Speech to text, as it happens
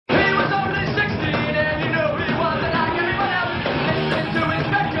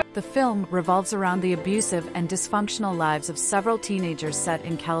The film revolves around the abusive and dysfunctional lives of several teenagers set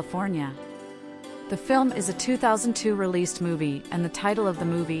in California. The film is a 2002 released movie, and the title of the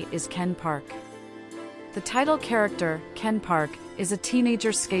movie is Ken Park. The title character, Ken Park, is a teenager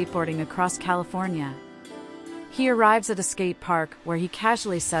skateboarding across California. He arrives at a skate park where he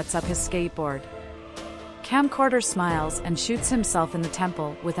casually sets up his skateboard. Camcorder smiles and shoots himself in the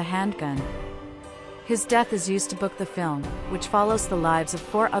temple with a handgun. His death is used to book the film, which follows the lives of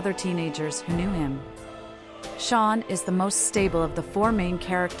 4 other teenagers who knew him. Sean is the most stable of the 4 main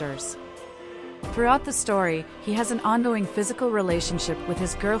characters. Throughout the story, he has an ongoing physical relationship with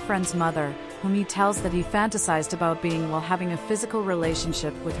his girlfriend's mother, whom he tells that he fantasized about being while having a physical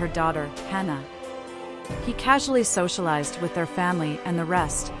relationship with her daughter, Hannah. He casually socialized with their family and the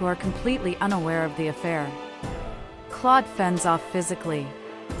rest, who are completely unaware of the affair. Claude fends off physically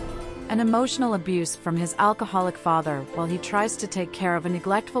and emotional abuse from his alcoholic father while he tries to take care of a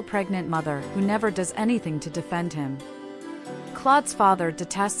neglectful pregnant mother who never does anything to defend him. Claude's father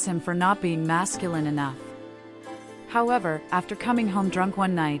detests him for not being masculine enough. However, after coming home drunk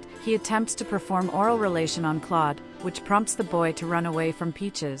one night, he attempts to perform oral relation on Claude, which prompts the boy to run away from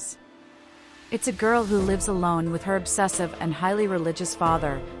Peaches. It's a girl who lives alone with her obsessive and highly religious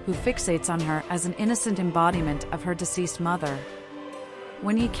father, who fixates on her as an innocent embodiment of her deceased mother.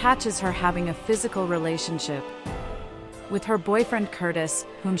 When he catches her having a physical relationship with her boyfriend Curtis,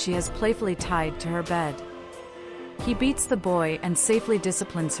 whom she has playfully tied to her bed, he beats the boy and safely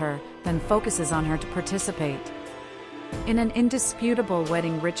disciplines her, then focuses on her to participate in an indisputable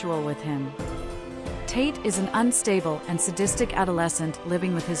wedding ritual with him. Tate is an unstable and sadistic adolescent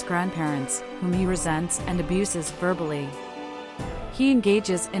living with his grandparents, whom he resents and abuses verbally. He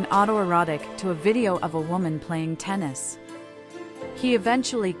engages in autoerotic to a video of a woman playing tennis. He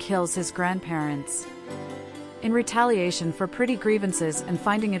eventually kills his grandparents. In retaliation for petty grievances and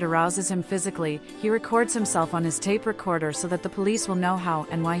finding it arouses him physically, he records himself on his tape recorder so that the police will know how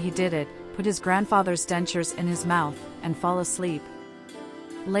and why he did it, put his grandfather's dentures in his mouth, and fall asleep.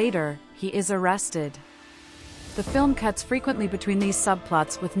 Later, he is arrested. The film cuts frequently between these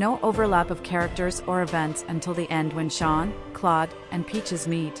subplots with no overlap of characters or events until the end when Sean, Claude, and Peaches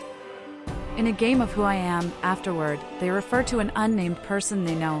meet. In a game of Who I Am, afterward, they refer to an unnamed person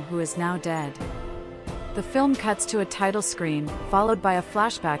they know who is now dead. The film cuts to a title screen, followed by a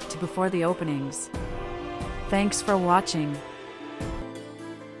flashback to before the openings. Thanks for watching.